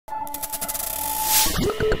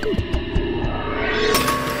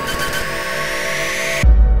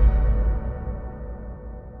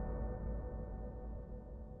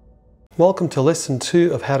Welcome to lesson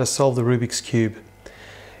 2 of how to solve the Rubik's Cube.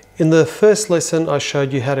 In the first lesson I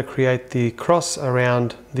showed you how to create the cross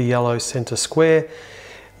around the yellow center square.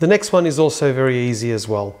 The next one is also very easy as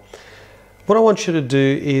well. What I want you to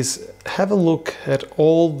do is have a look at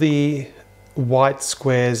all the white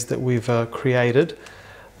squares that we've created.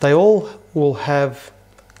 They all will have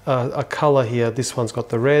a color here. This one's got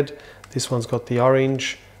the red, this one's got the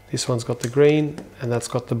orange, this one's got the green, and that's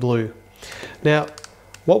got the blue. Now,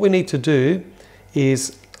 what we need to do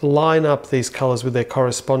is line up these colors with their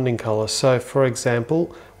corresponding color. So for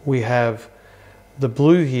example, we have the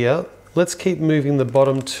blue here. Let's keep moving the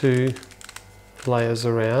bottom 2 layers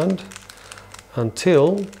around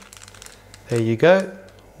until, there you go,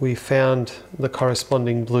 we found the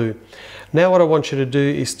corresponding blue. Now what I want you to do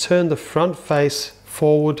is turn the front face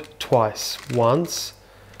forward twice, once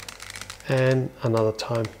and another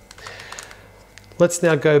time. Let's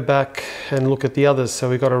now go back and look at the others. So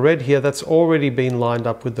we've got a red here that's already been lined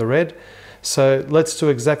up with the red. So let's do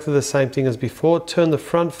exactly the same thing as before. Turn the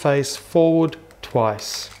front face forward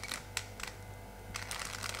twice.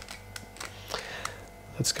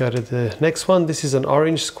 Let's go to the next one. This is an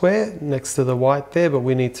orange square next to the white there, but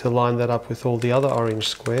we need to line that up with all the other orange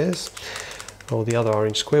squares, or the other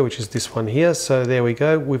orange square, which is this one here. So there we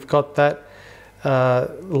go. We've got that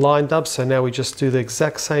lined up. So now we just do the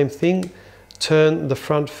exact same thing. Turn the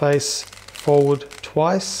front face forward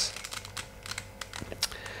twice.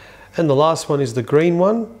 And the last one is the green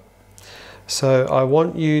one. So I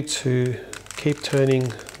want you to keep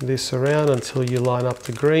turning this around until you line up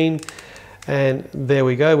the green. And there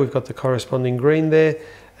we go, we've got the corresponding green there.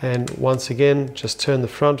 And once again, just turn the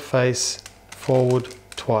front face forward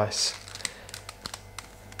twice.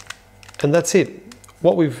 And that's it.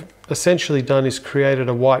 What we've essentially done is created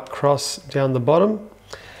a white cross down the bottom.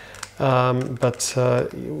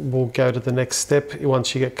 We'll go to the next step.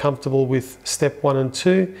 Once you get comfortable with step 1 and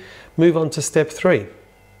 2, move on to step 3.